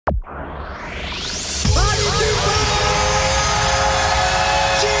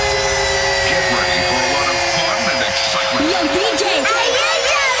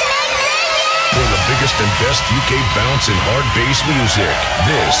freshest and best UK bounce and hard bass music.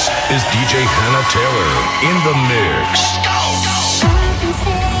 This is DJ Hannah Taylor in the mix.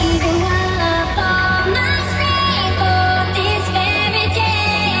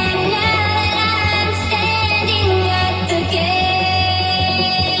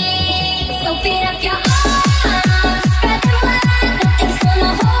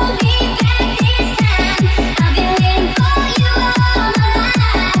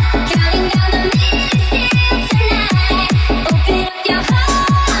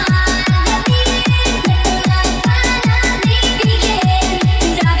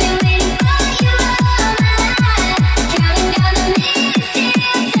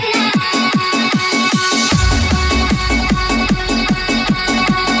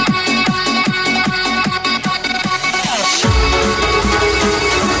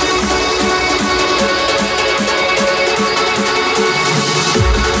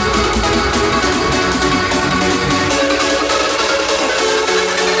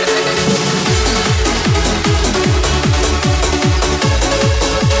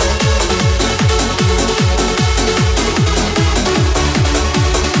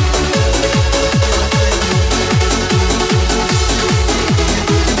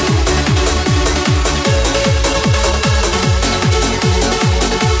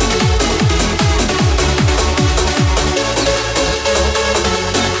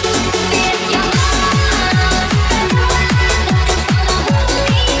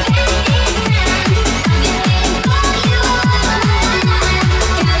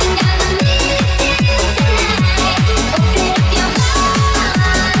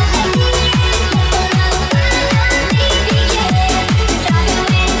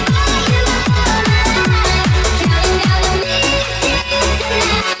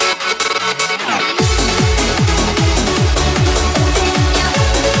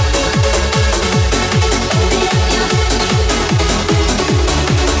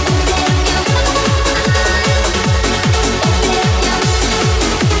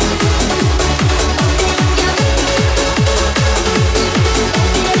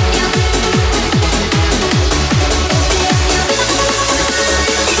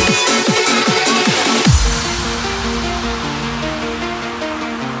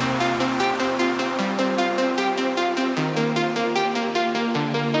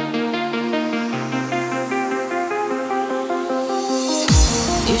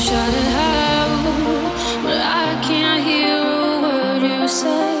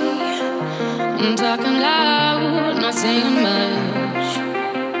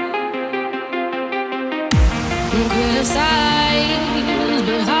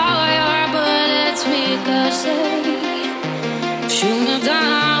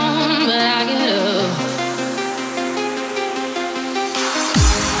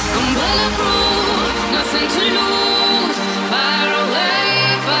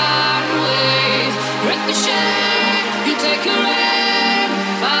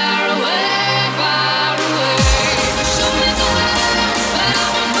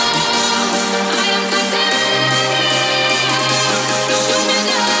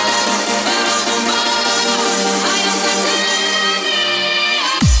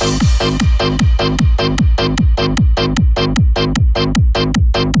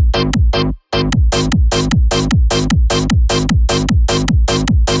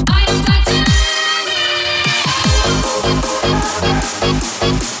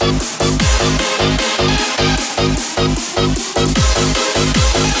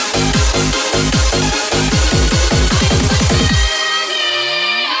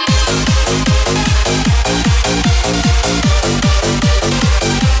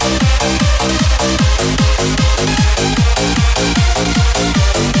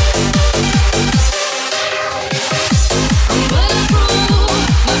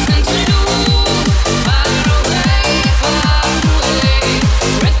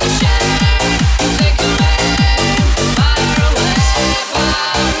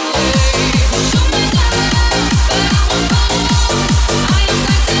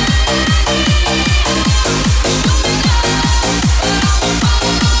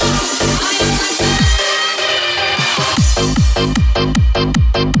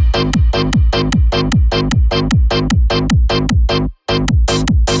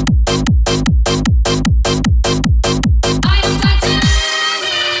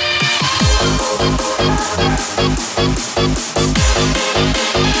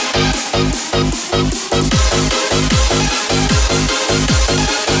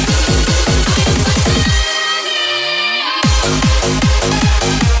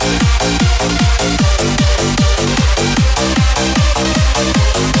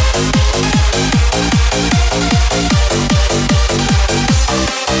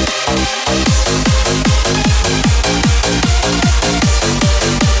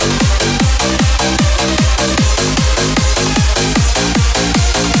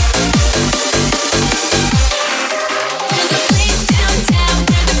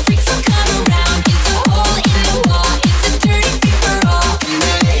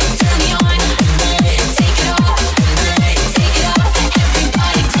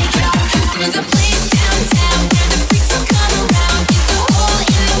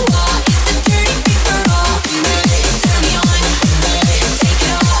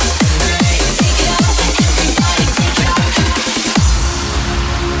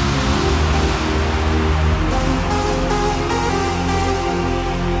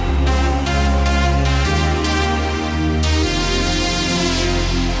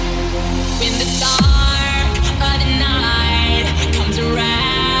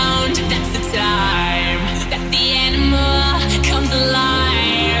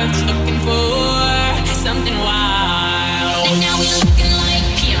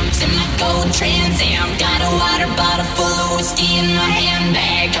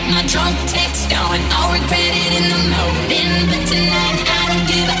 don't text on. I'll regret it in the moment, but tonight I don't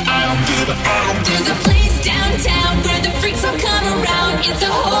give a, I don't give a, I don't. There's a place downtown where the freaks all come around. It's a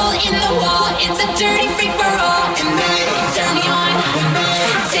hole in the wall, it's a dirty freak for all. And turn me on,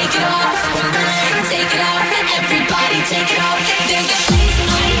 take it off, take it off, everybody take it off. There's a place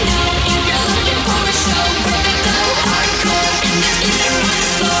I know if you're looking for a show where we go hardcore and there's glitter on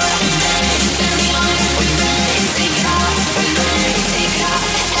the floor. Turn me on, take it off, everybody take it off.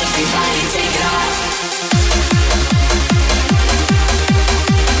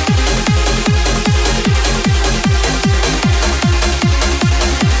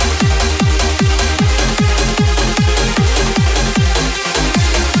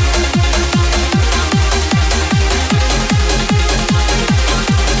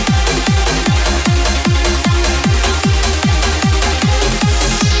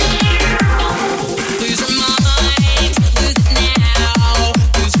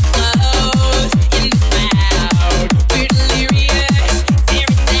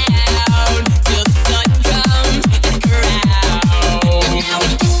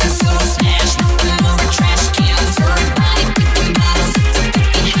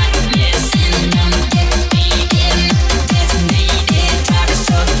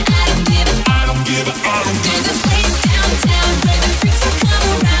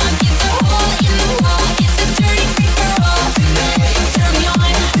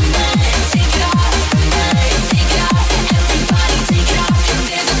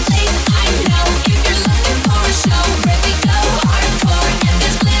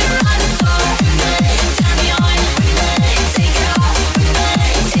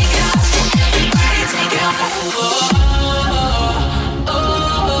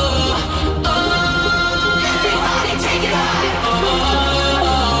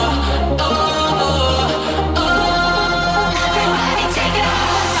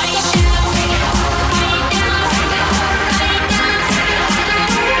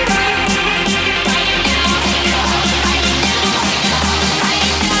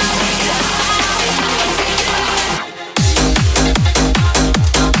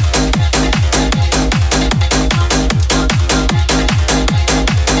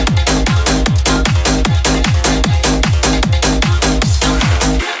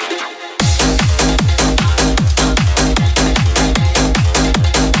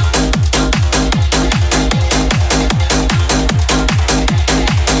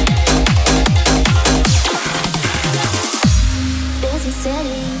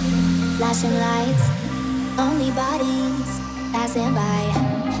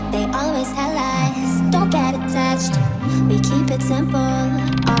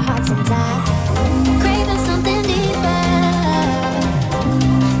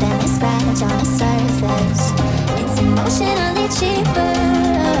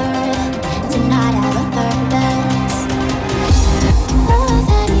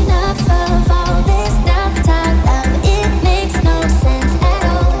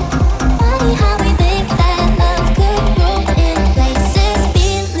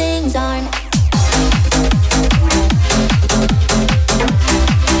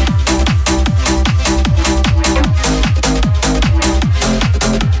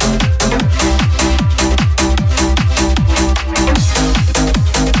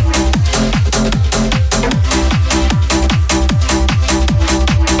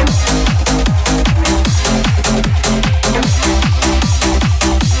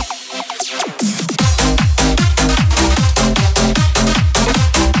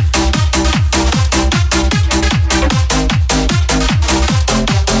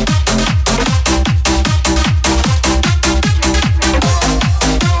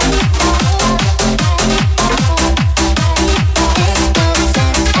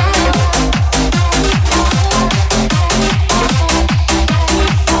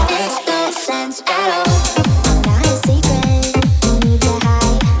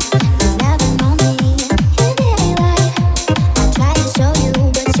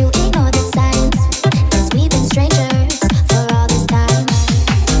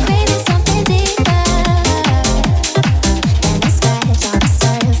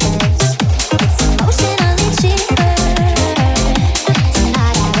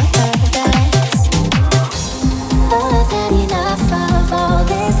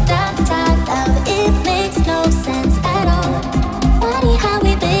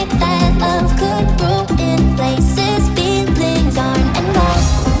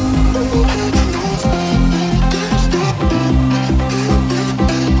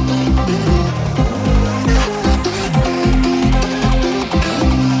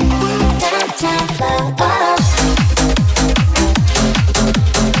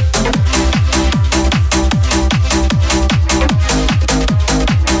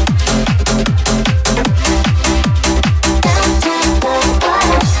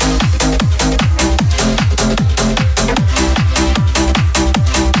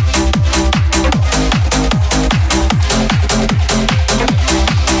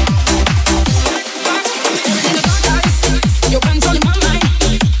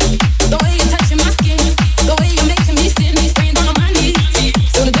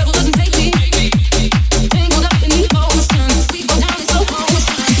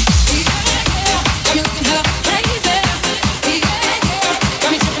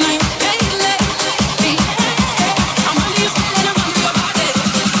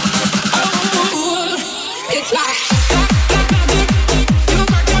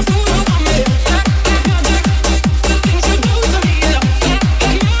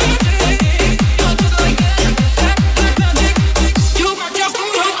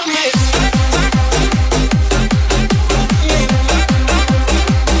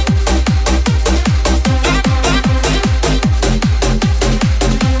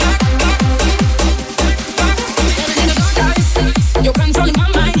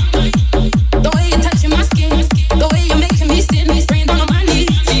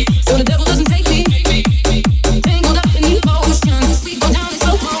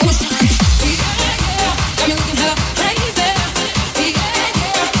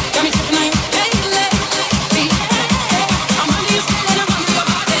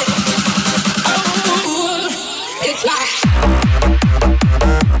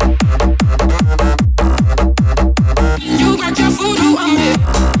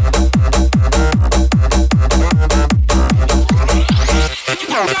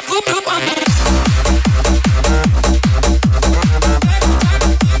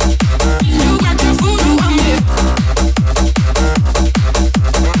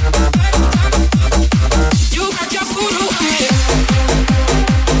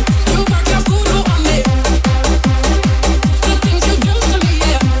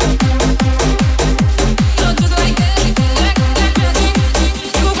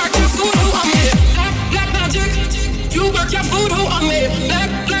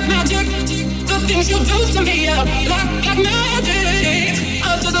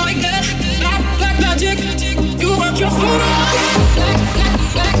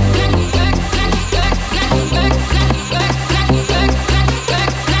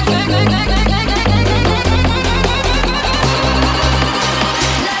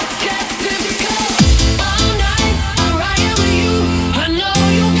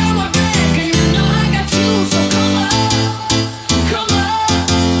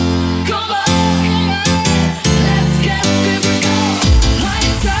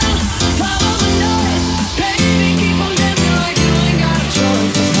 Follow the noise, baby, keep on dancing like you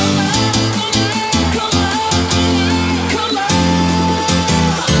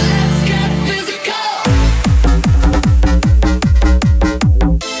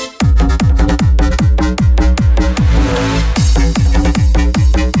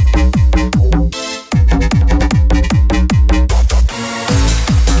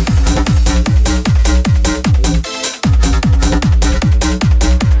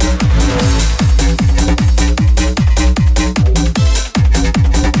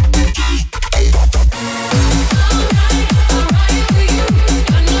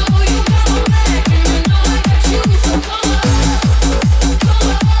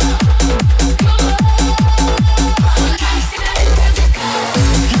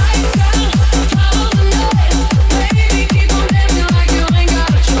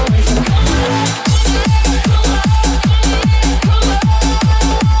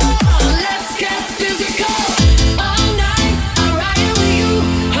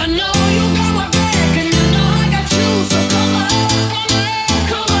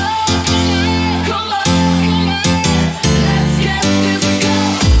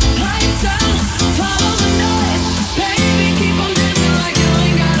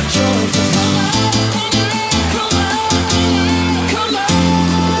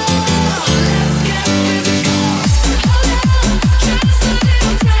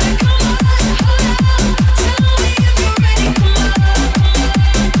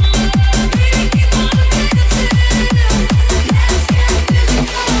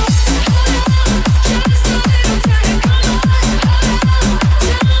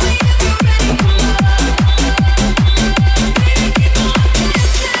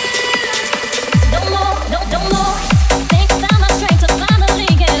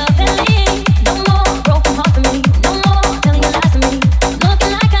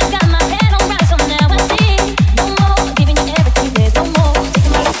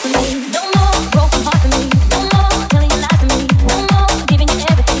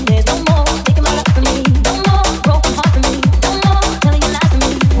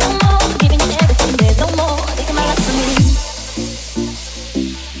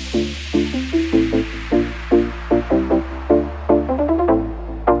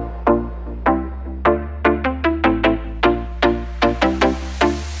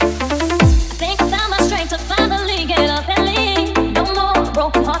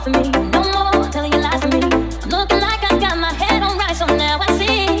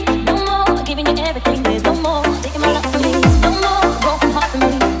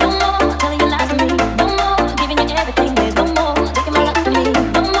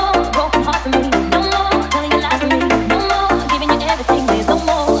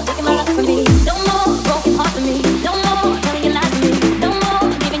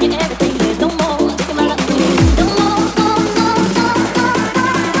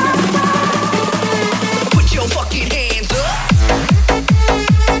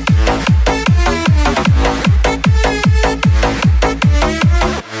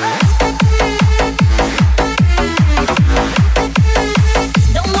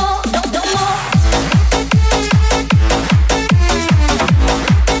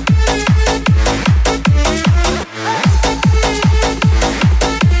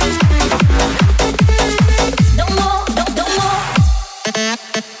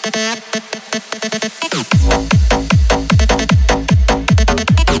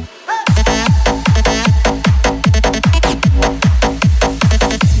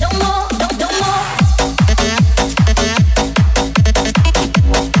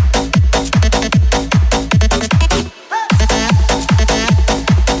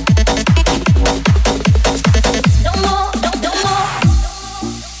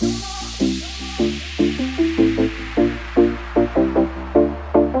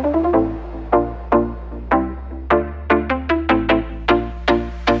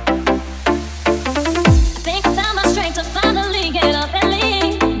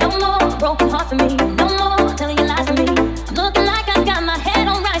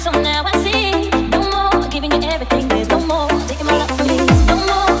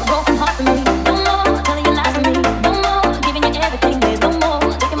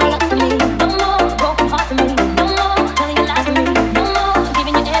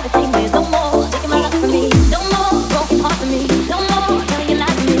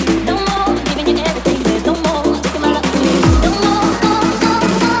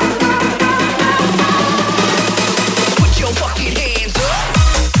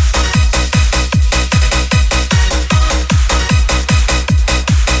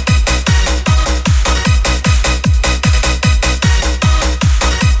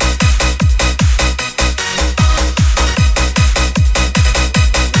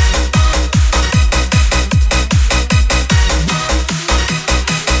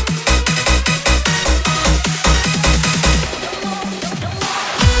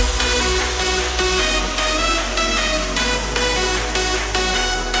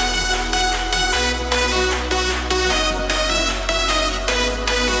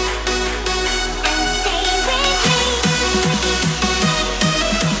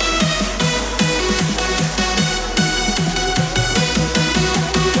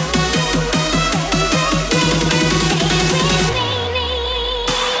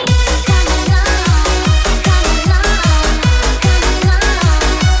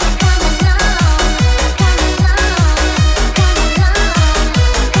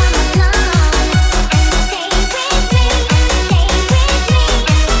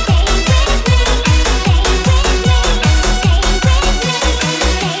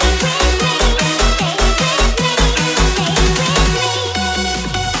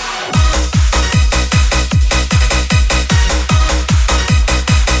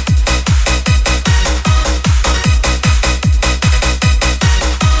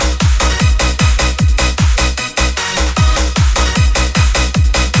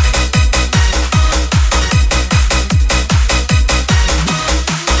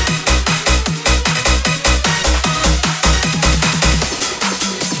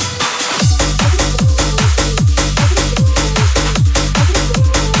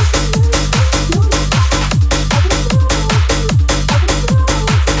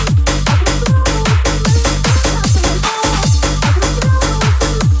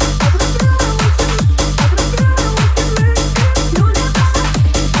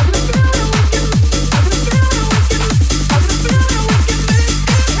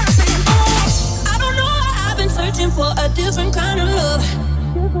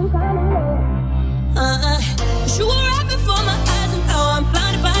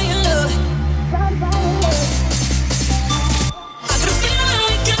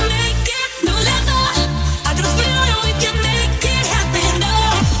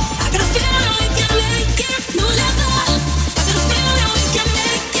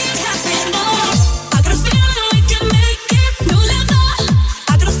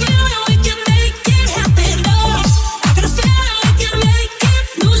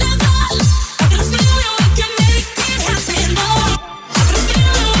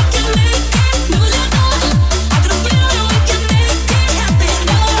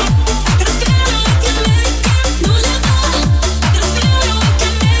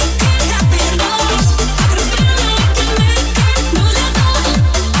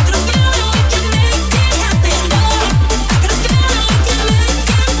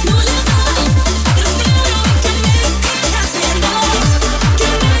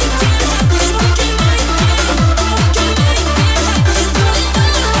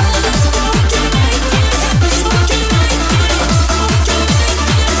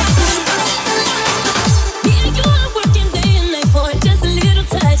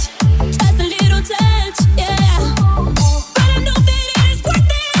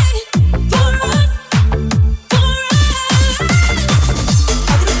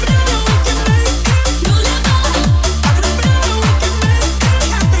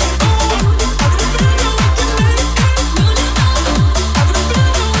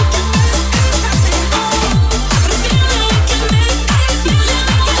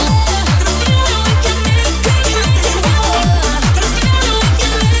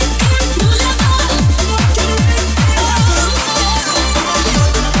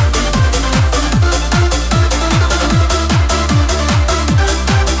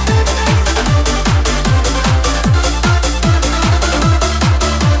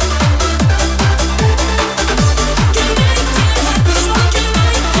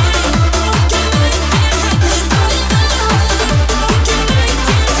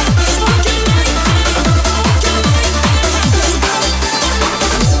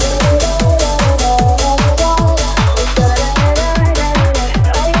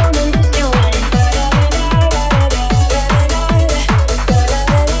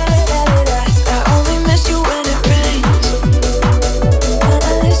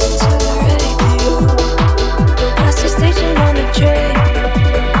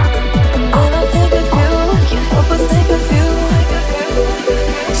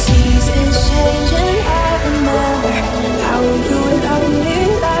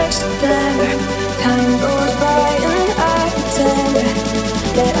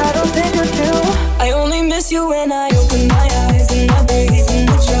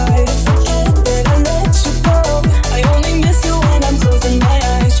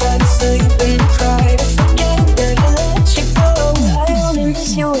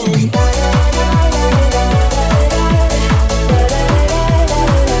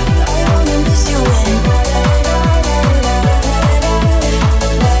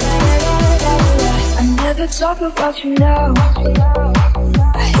Talk about you now.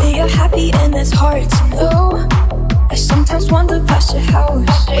 I hear you're happy and that's hard to know. I sometimes wander past your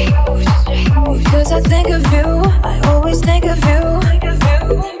house because I think of you, I always think of you.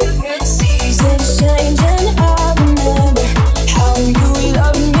 Seasons change and I remember how you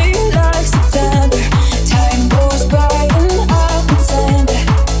loved me like September. Time goes by and I pretend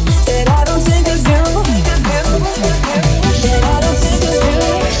that I don't think of you, that I don't think of you, that I don't think of you,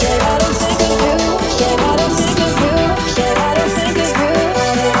 that I don't think of you, that I don't think of you, that I don't think of you, that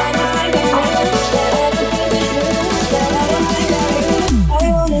I don't think of you, that I don't think of you. I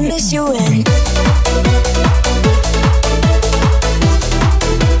only miss you when you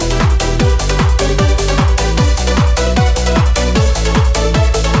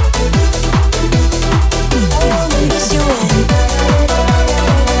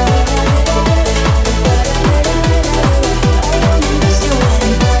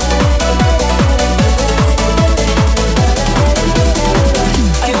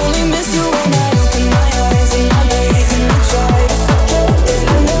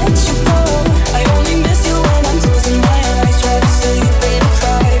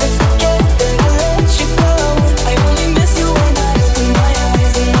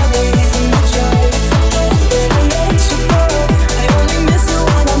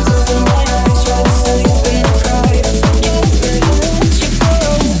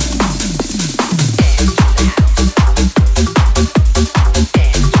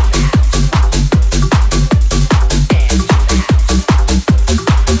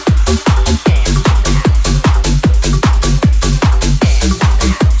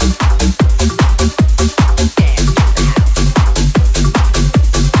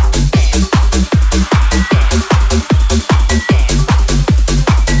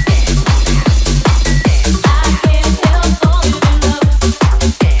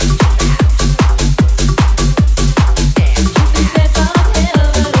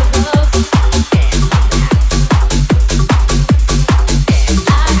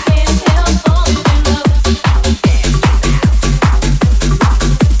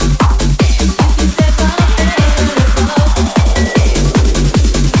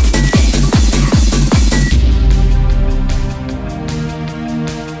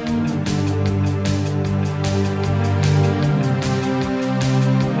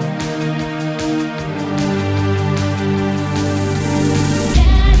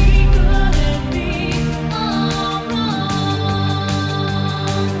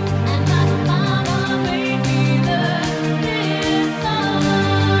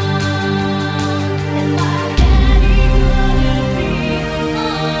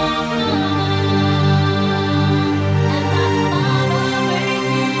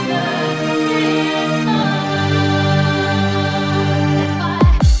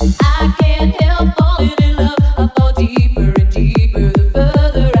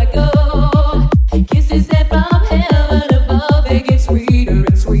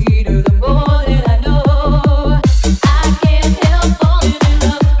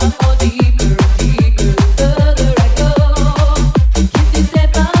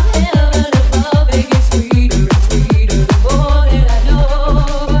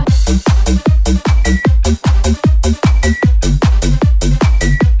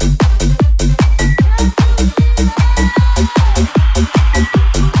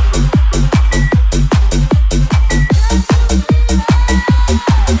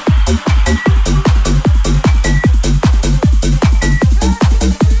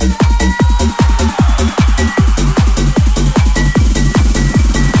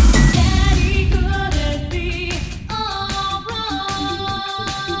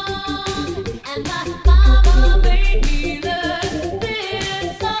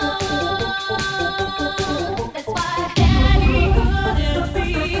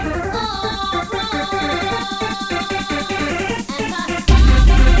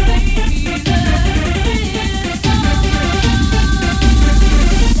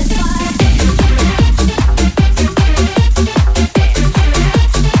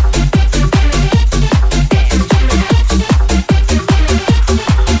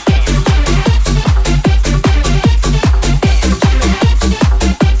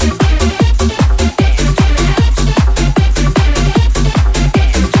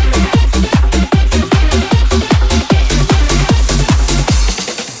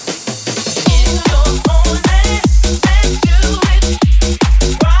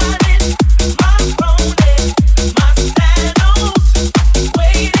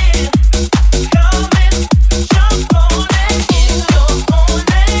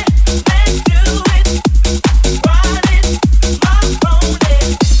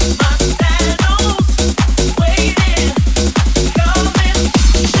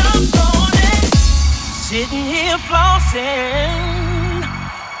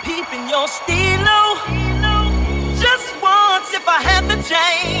stilo. Just once, if I had the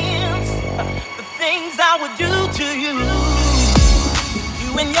chance, the things I would do to you,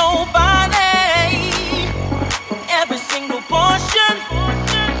 you and your body, every single portion,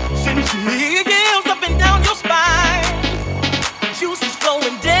 sends chills up and down your spine, juices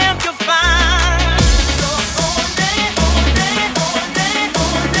flowing, damn, you're fine.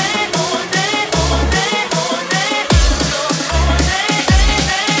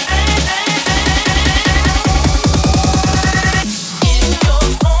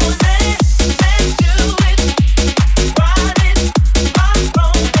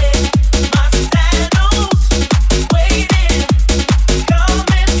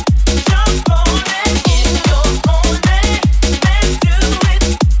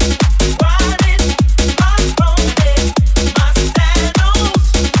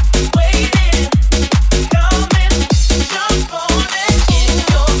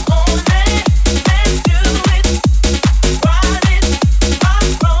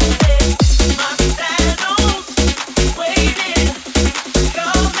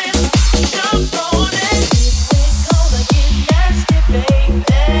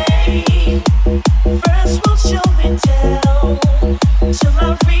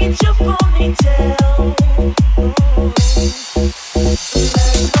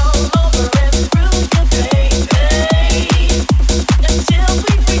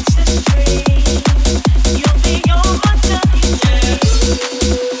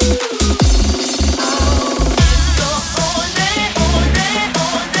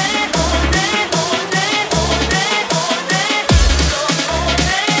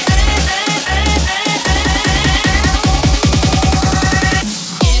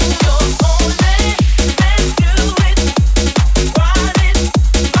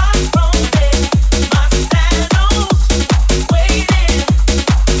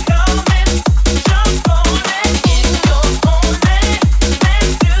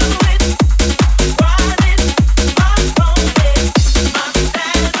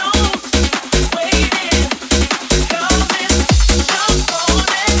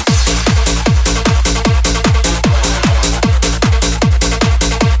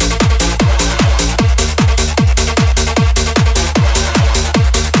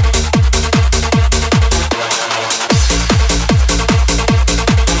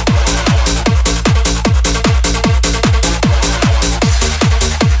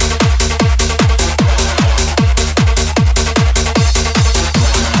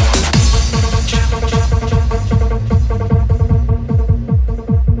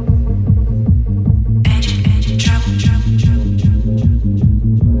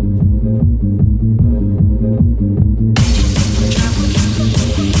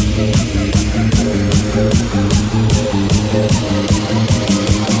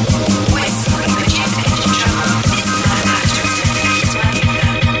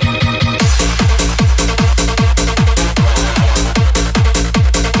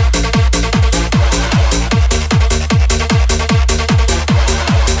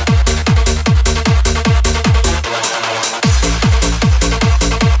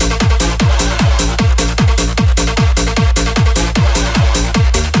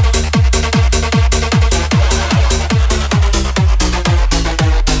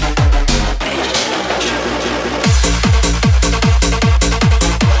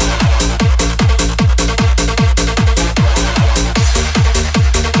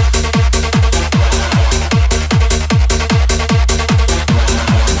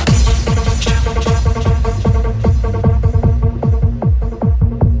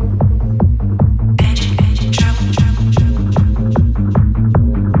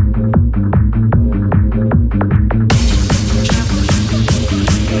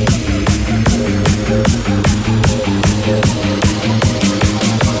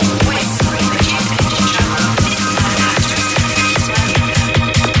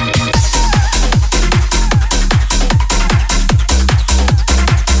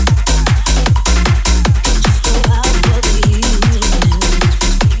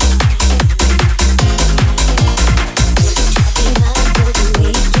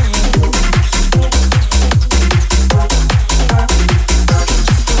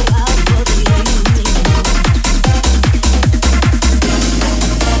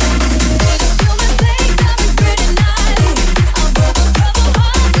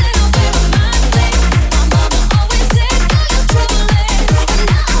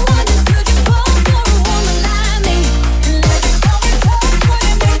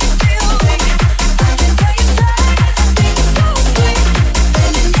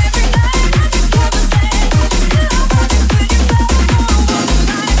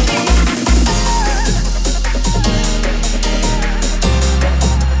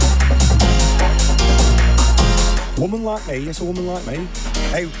 me, yes, a woman like me.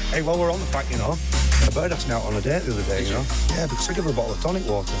 Hey, while we're on the fact, you know, a bird asked me out on a date the other day, you know. Yeah, because I gave her a bottle of tonic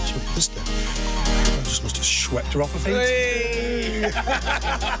water. She was pissed her. I just must have swept her off her feet. Hey!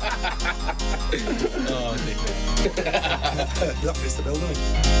 Oh, that fits the bill, doesn't it?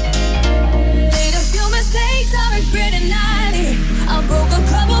 Made a few mistakes I regret it nightly. I broke a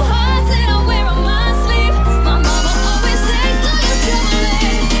couple hearts and I wear on my sleeve. My mama always said, "Go your trouble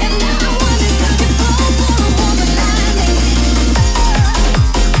in." And now I wonder, could you fall for a woman like me?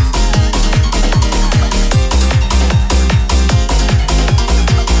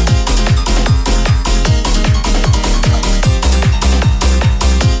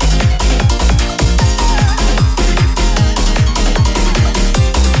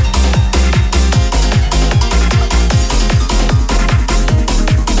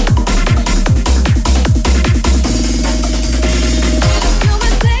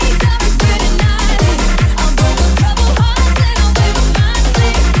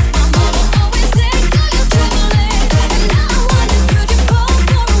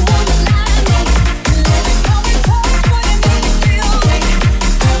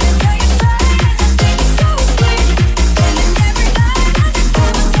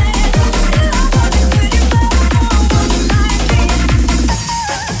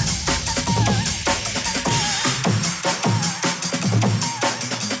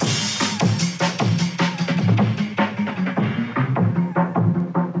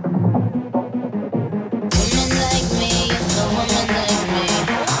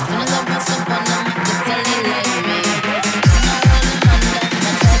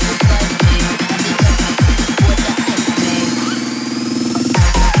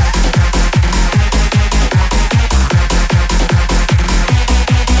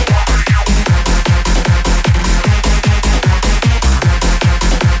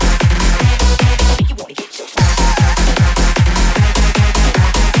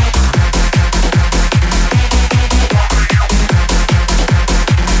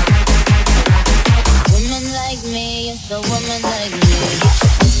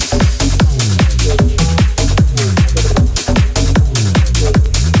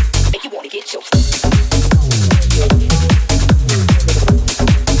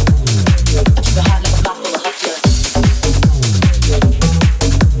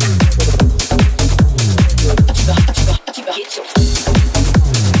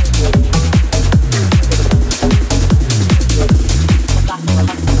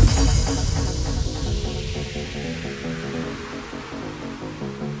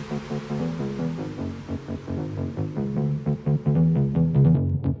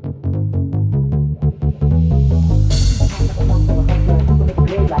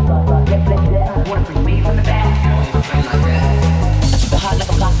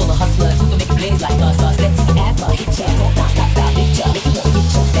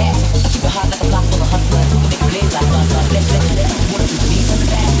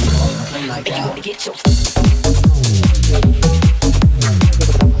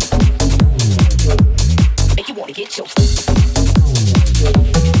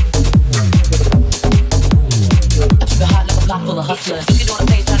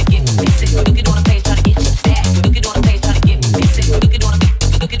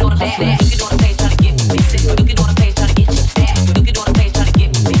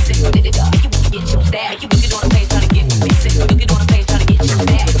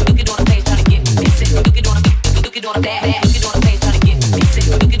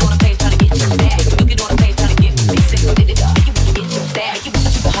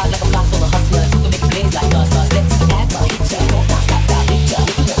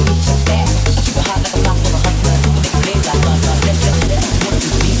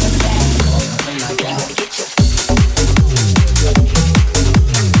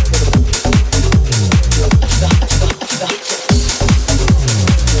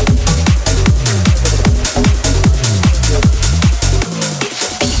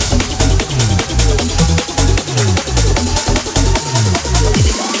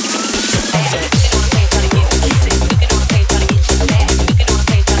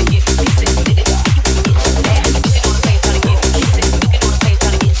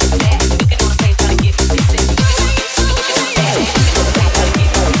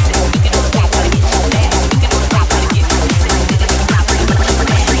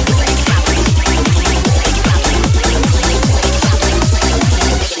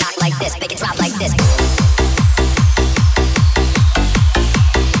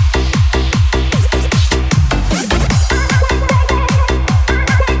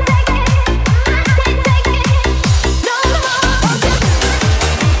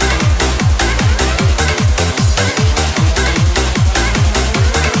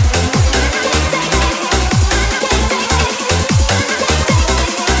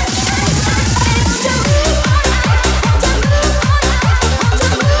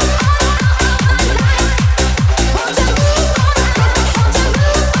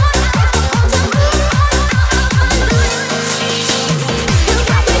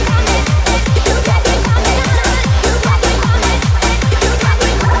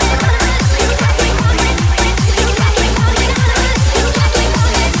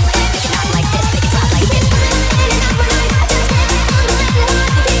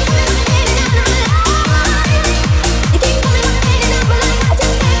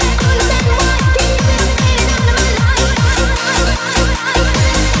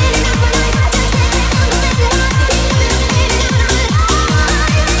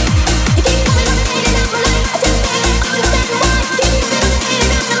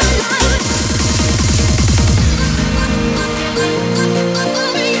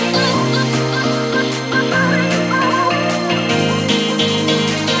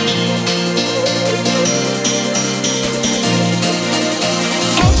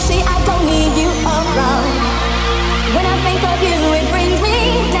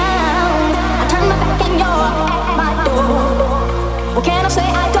 What can I say?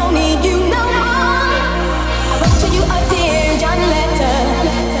 I don't need you no more. I wrote to you a dear John letter.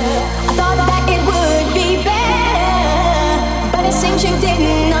 I thought that it would be better, but it seems you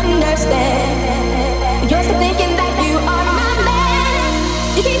didn't understand. You're still thinking that you are my man.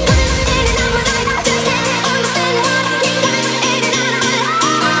 You keep coming in and out of my life. I just can't understand why. You keep coming in and out of my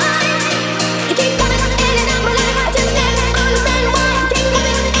life. You keep coming in and out of my life. I just can't understand why. You keep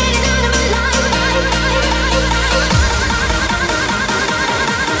coming in and out of my life.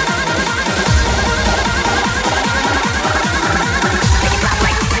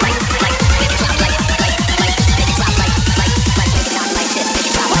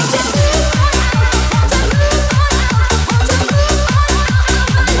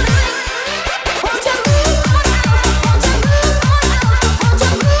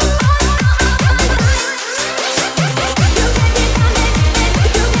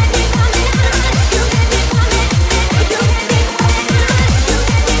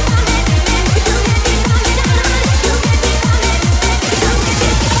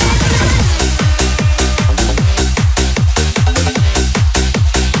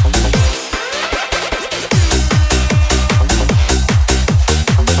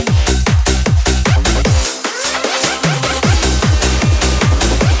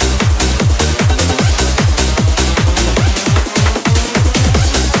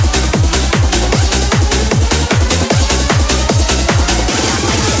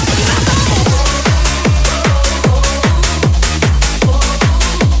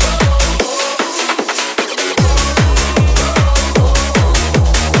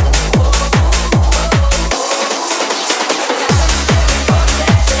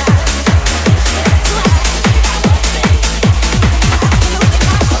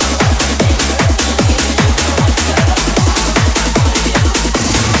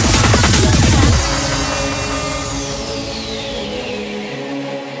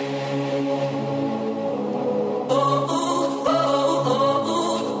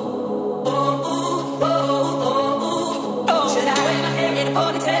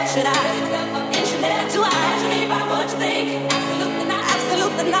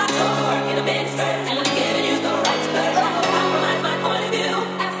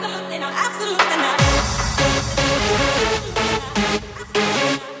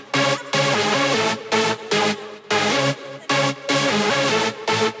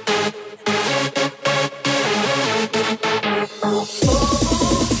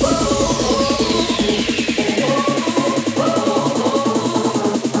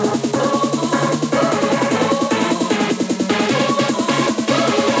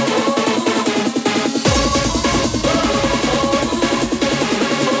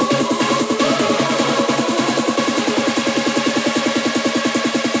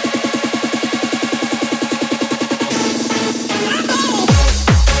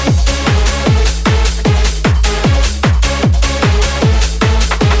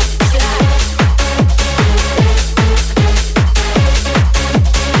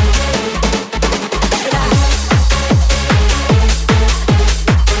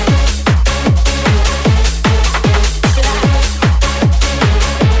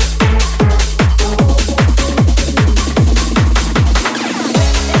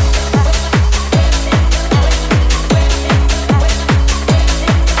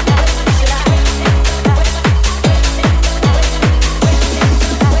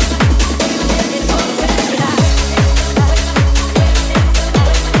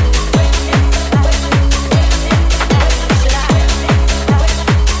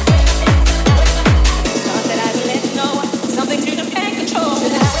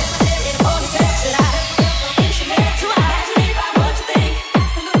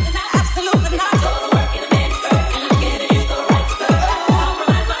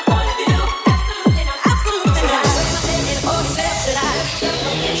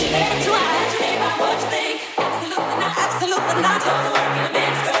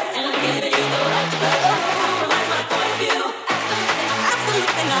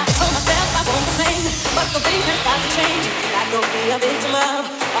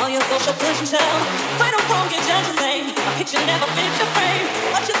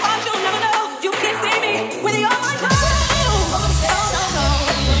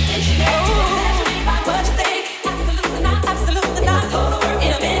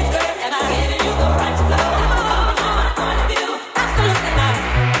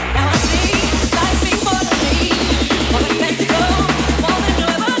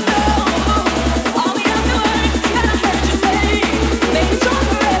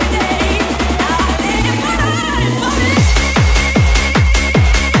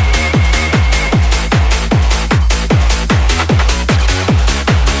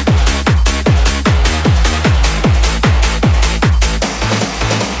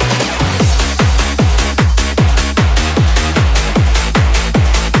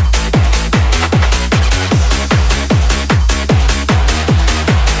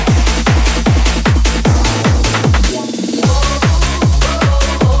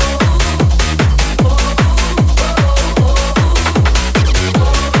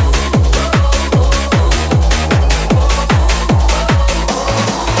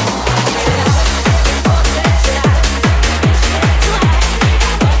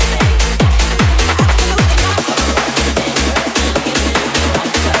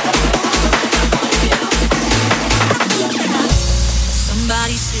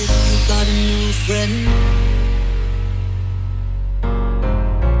 you got a new friend.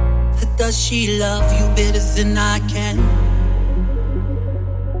 Does she love you better than I can?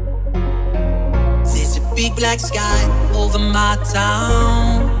 There's a big black sky over my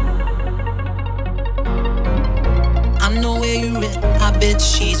town. I know where you're at, I bet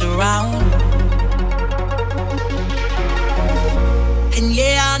she's around. And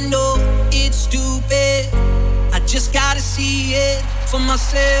yeah, I know it's stupid, I just gotta see it for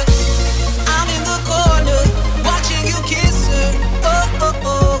myself. I'm in the corner, watching you kiss her. Oh, oh,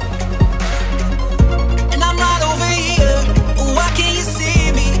 oh. And I'm right over here, why can't you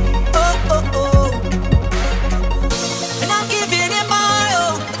see me? Oh, oh, oh. And I'm giving it my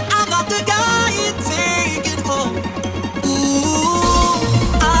all, but I'm not the guy you take it home. Ooh,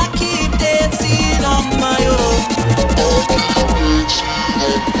 I keep dancing on my own.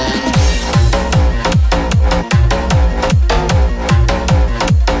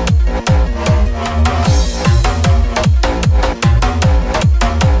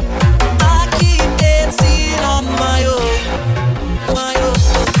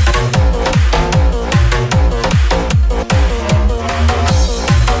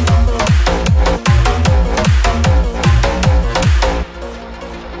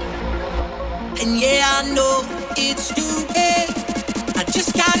 And yeah, I know it's stupid, I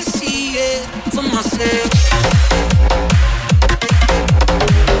just gotta see it for myself.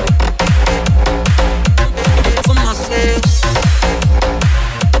 For myself.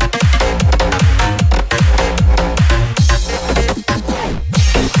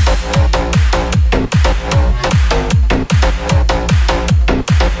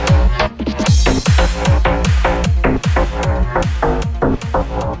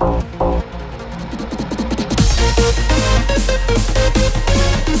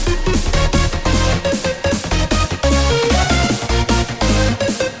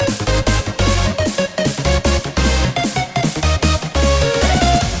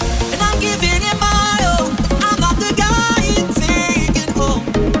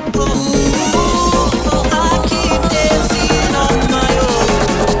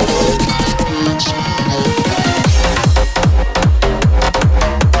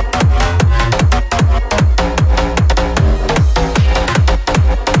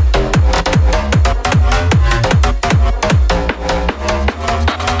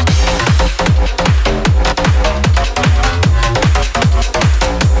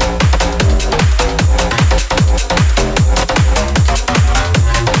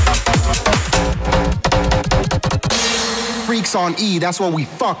 On E, that's what we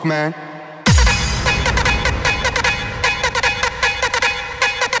fuck, man.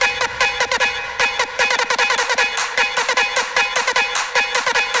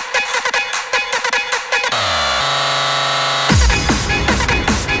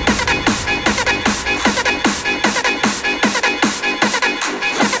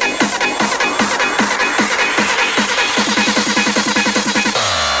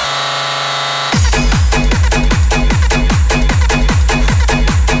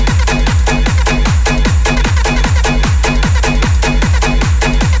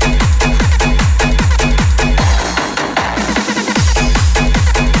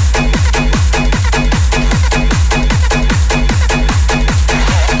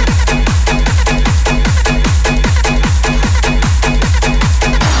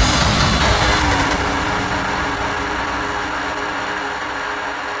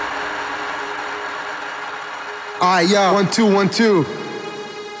 Alright, yo, 1 2 1 2.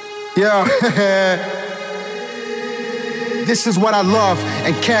 Yo, this is what I love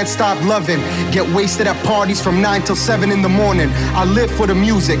and can't stop loving. Get wasted at parties from 9 till 7 in the morning. I live for the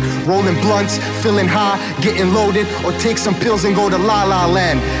music, rolling blunts, feeling high, getting loaded, or take some pills and go to La La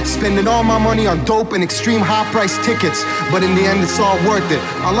Land. Spending all my money on dope and extreme high price tickets, but in the end it's all worth it.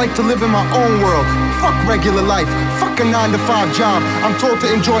 I like to live in my own world. Fuck regular life, fuck a 9 to 5 job. I'm told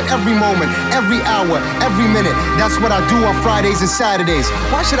to enjoy every moment, every hour, every minute. That's what I do on Fridays and Saturdays.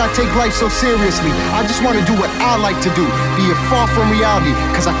 Why should I take life so seriously? I just want to do what I like to do, be it far from reality,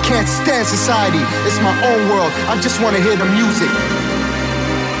 cause I can't stand society. It's my own world, I just want to hear the music.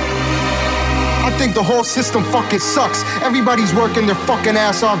 I think the whole system fucking sucks. Everybody's working their fucking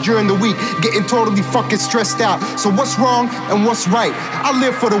ass off during the week, getting totally fucking stressed out. So what's wrong and what's right? I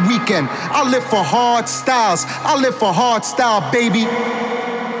live for the weekend. I live for hard styles. I live for hard style, baby.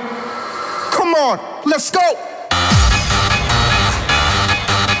 Come on, let's go.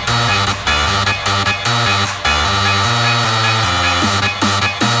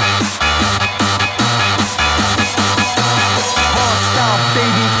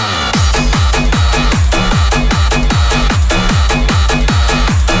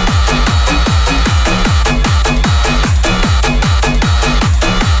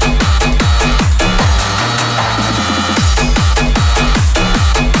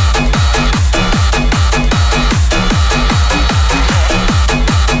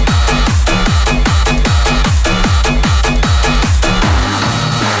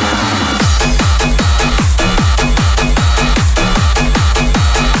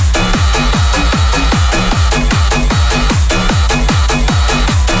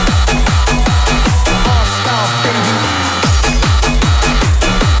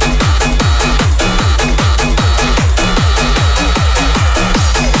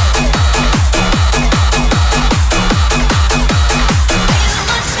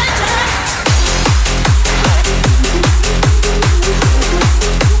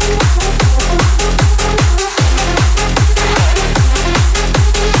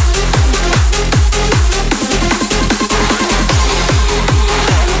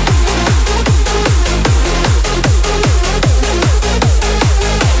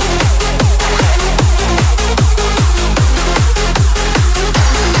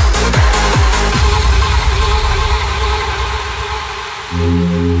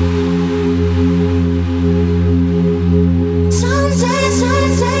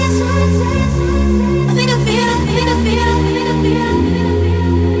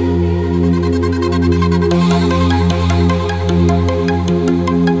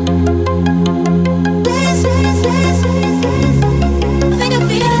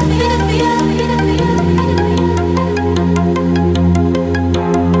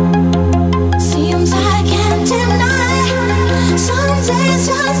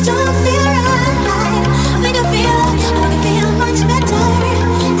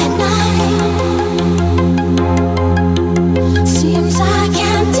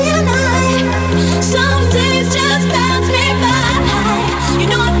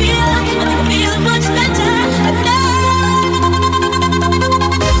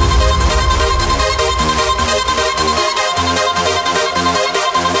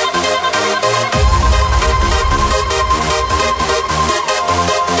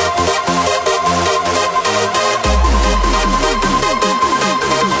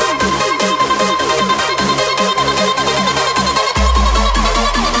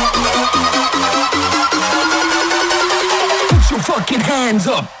 Hands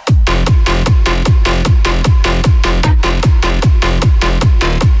up.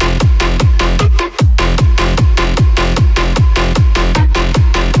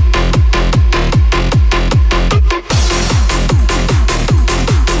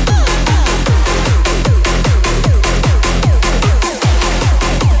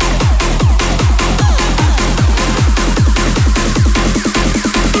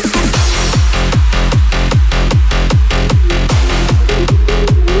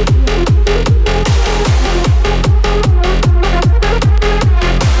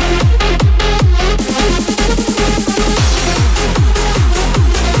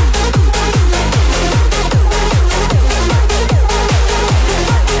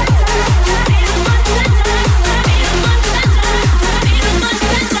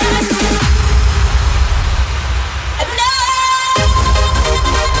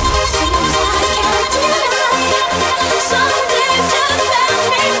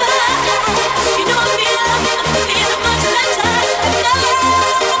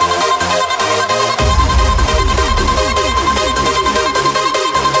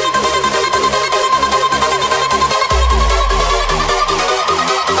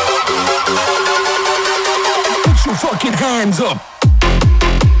 Hands up.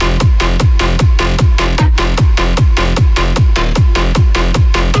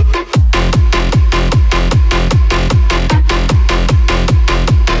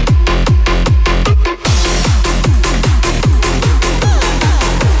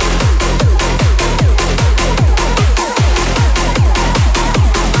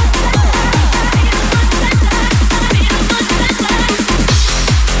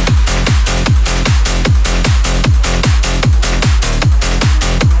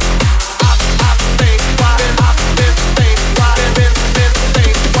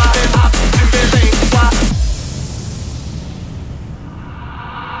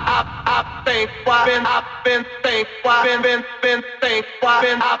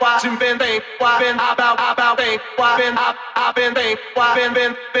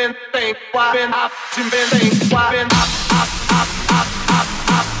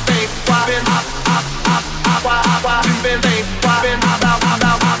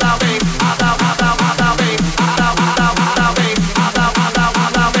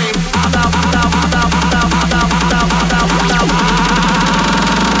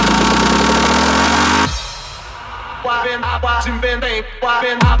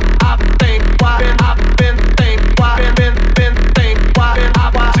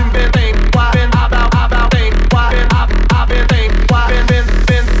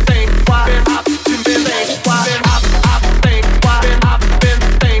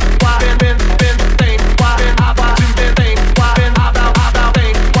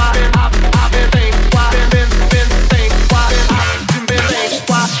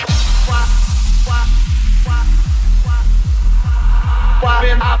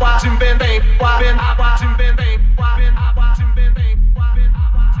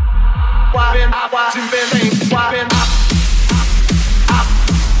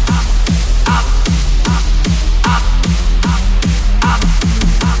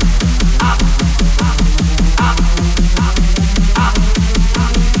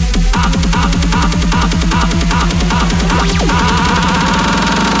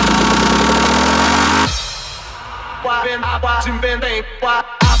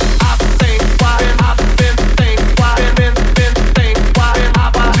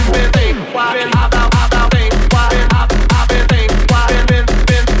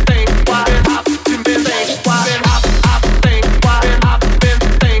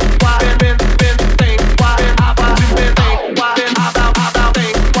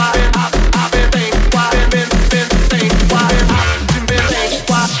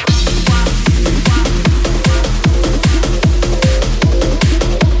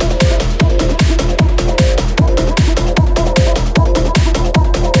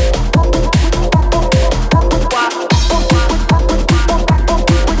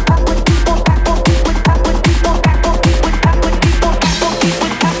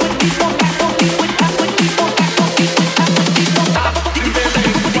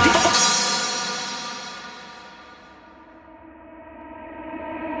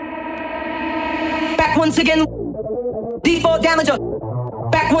 back once again. D4 damager,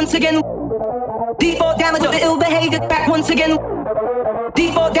 back once again. D4 damager, the ill behavior, back once again.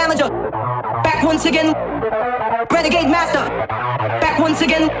 D4 damager, back once again. Renegade master, back once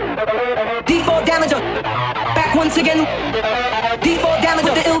again. D4 damager, back once again. D4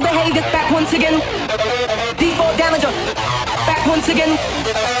 damager, the ill behavior, back once again. D4 damager, back once again.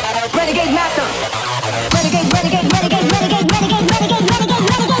 Renegade master, renegade, renegade, renegade, renegade, renegade, renegade, renegade,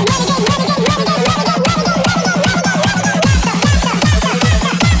 renegade,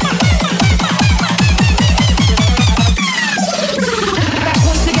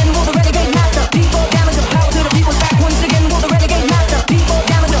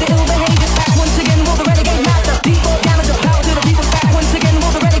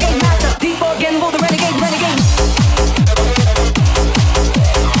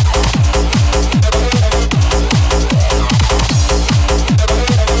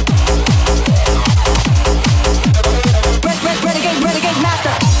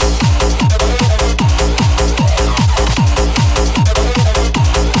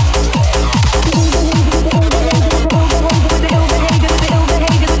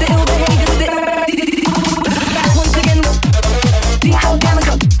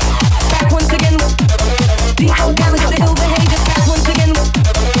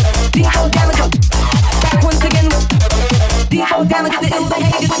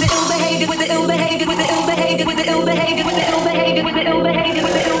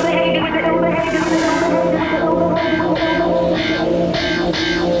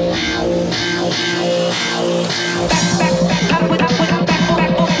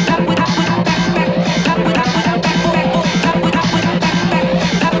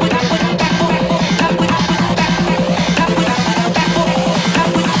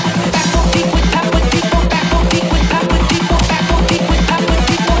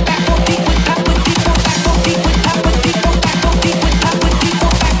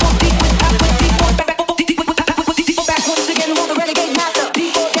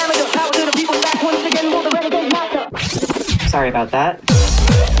 Sorry about that.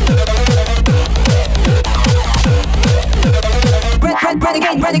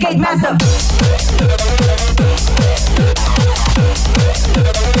 Renegade, renegade master.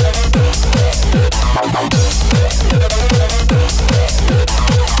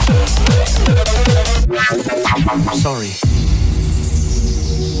 Sorry.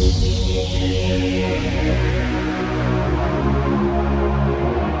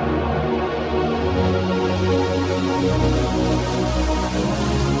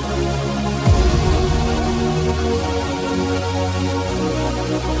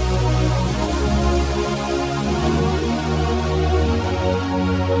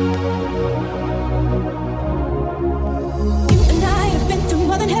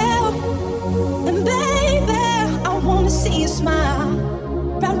 See you smile,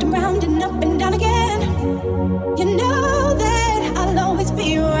 round and up and down again.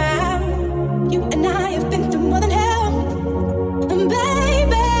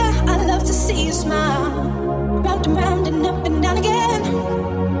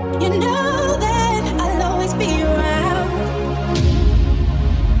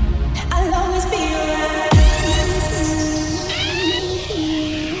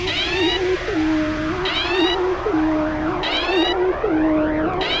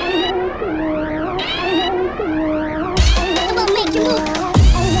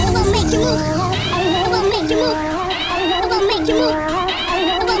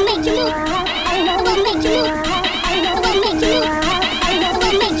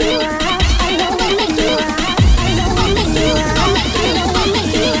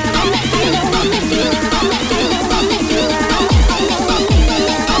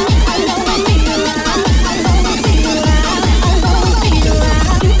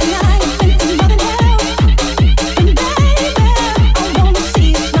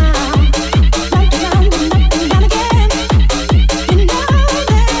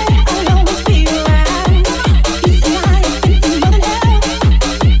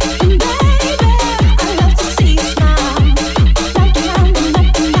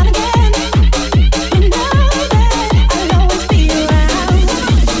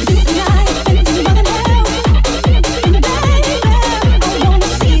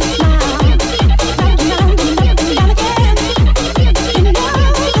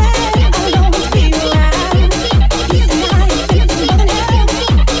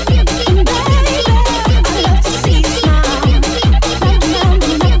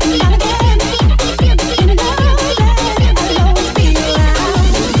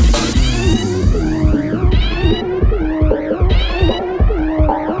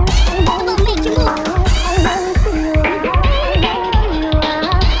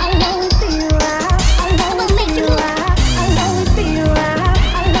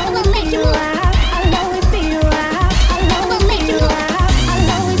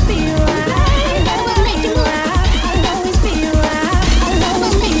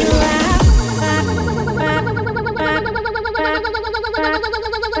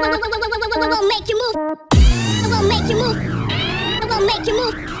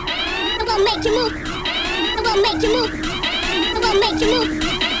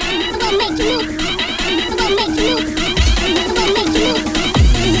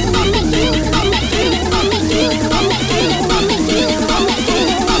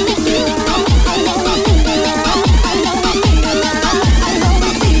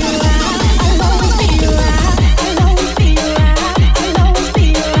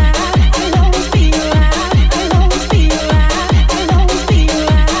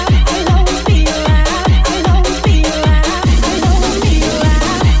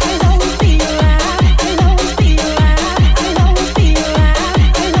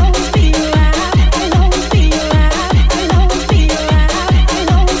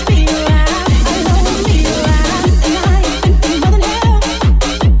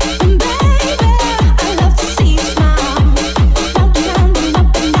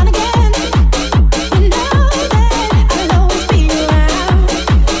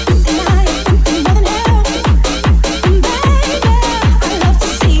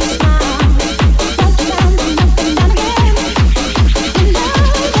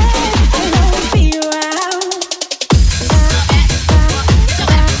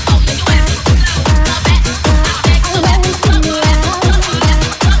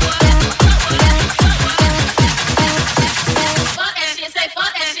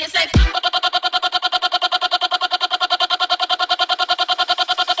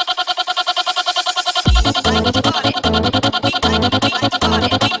 We like to party. We like to